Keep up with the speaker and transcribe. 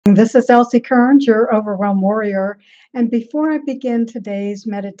This is Elsie Kerns, your Overwhelm warrior. And before I begin today's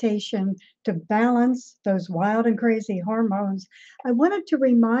meditation to balance those wild and crazy hormones, I wanted to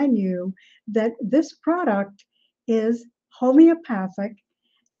remind you that this product is homeopathic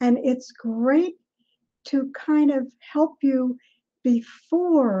and it's great to kind of help you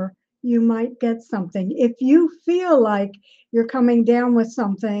before you might get something. If you feel like you're coming down with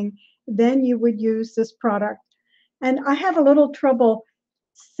something, then you would use this product. And I have a little trouble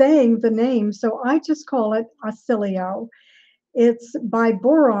saying the name, so I just call it Acilio. It's by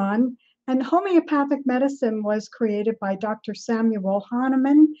boron, and homeopathic medicine was created by Dr. Samuel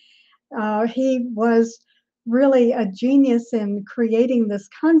Hahnemann. He was really a genius in creating this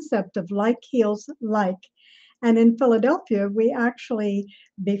concept of like heals like. And in Philadelphia, we actually,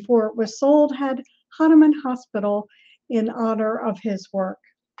 before it was sold, had Hahnemann Hospital in honor of his work.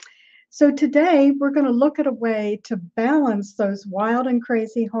 So today we're going to look at a way to balance those wild and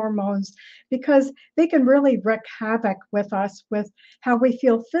crazy hormones because they can really wreak havoc with us, with how we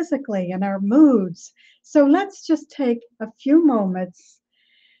feel physically and our moods. So let's just take a few moments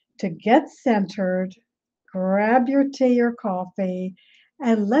to get centered, grab your tea or coffee,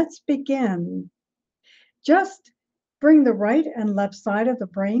 and let's begin. Just bring the right and left side of the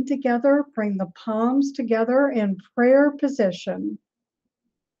brain together, bring the palms together in prayer position.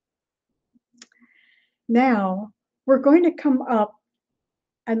 Now, we're going to come up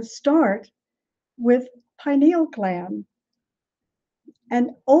and start with pineal gland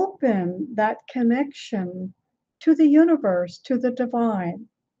and open that connection to the universe, to the divine,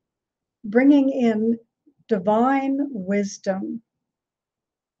 bringing in divine wisdom.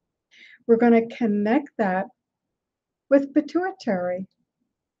 We're going to connect that with pituitary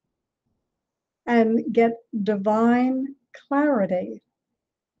and get divine clarity.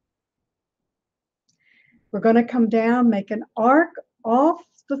 We're going to come down, make an arc off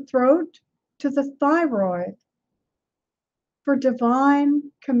the throat to the thyroid for divine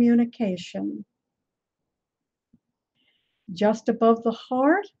communication. Just above the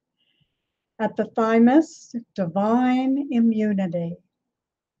heart, at the thymus, divine immunity.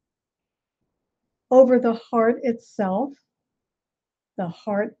 Over the heart itself, the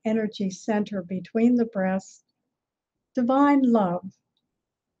heart energy center between the breasts, divine love,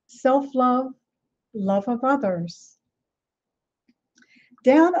 self-love, love of others.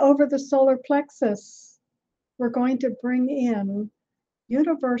 Down over the solar plexus, we're going to bring in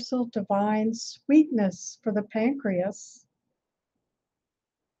universal divine sweetness for the pancreas.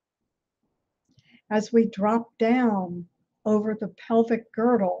 As we drop down over the pelvic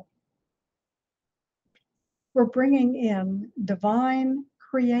girdle, we're bringing in divine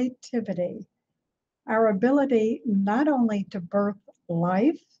creativity, our ability not only to birth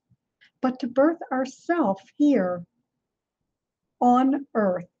life, but to birth ourselves here on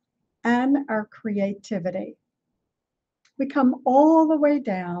earth and our creativity. We come all the way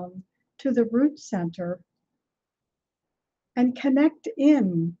down to the root center and connect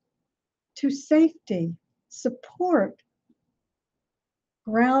in to safety, support,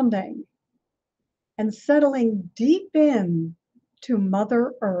 grounding, and settling deep in to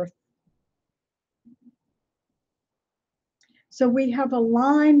Mother Earth. So we have a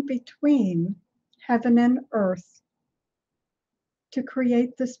line between heaven and earth to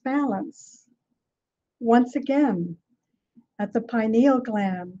create this balance. Once again, at the pineal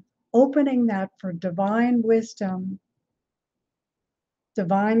gland, opening that for divine wisdom,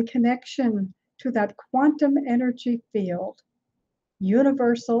 divine connection to that quantum energy field,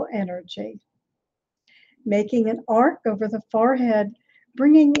 universal energy. Making an arc over the forehead,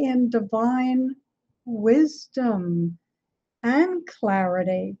 bringing in divine wisdom and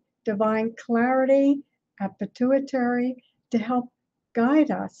clarity, divine clarity at pituitary to help guide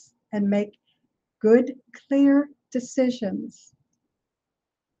us and make good, clear decisions.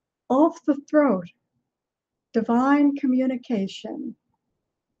 Off the throat, divine communication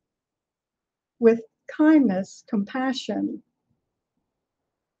with kindness, compassion,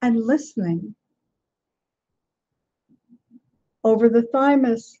 and listening. Over the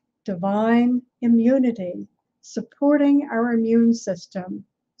thymus, divine immunity, supporting our immune system.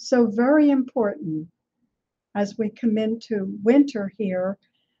 So very important as we come into winter here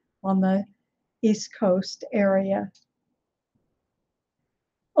on the East Coast area.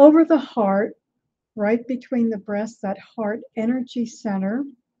 Over the heart, right between the breasts, that heart energy center,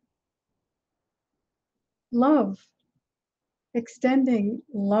 love, extending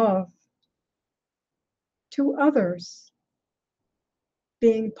love to others,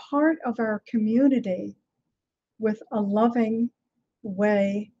 being part of our community with a loving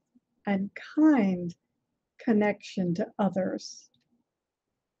way and kind connection to others.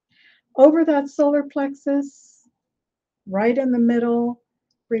 Over that solar plexus, right in the middle,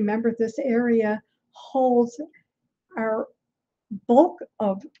 remember this area holds our bulk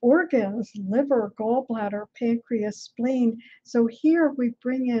of organs: liver, gallbladder, pancreas, spleen. So here we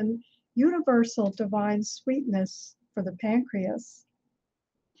bring in universal divine sweetness for the pancreas.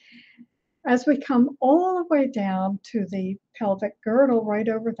 As we come all the way down to the pelvic girdle, right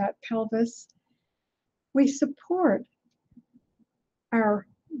over that pelvis, we support our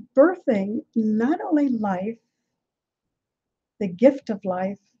birthing not only life, the gift of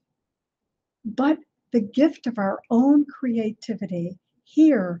life, but the gift of our own creativity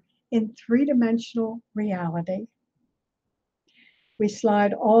here in three-dimensional reality. We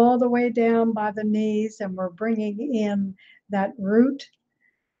slide all the way down by the knees, and we're bringing in that root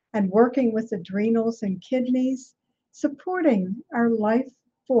and working with adrenals and kidneys, supporting our life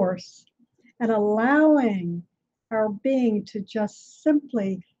force and allowing our being to just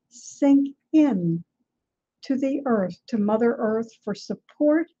simply sink in to the earth, to Mother Earth, for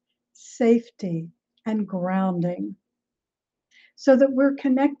support, safety, and grounding, so that we're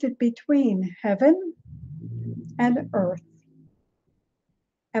connected between heaven and earth.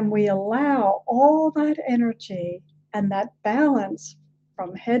 And we allow all that energy and that balance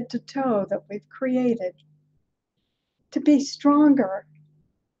from head to toe that we've created to be stronger,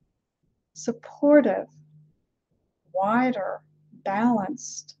 supportive, wider,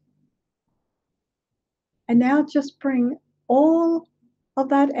 balanced. And now just bring all of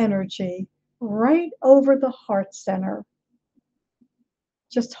that energy right over the heart center,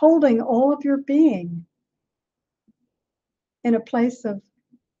 just holding all of your being in a place of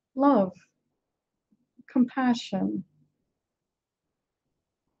love, compassion,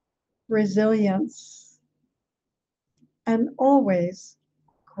 resilience, and always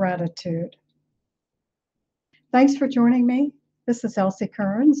gratitude. Thanks for joining me. This is Elsie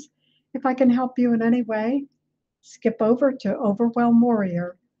Kerns. If I can help you in any way, skip over to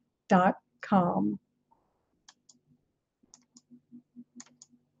overwhelmwarrior.com.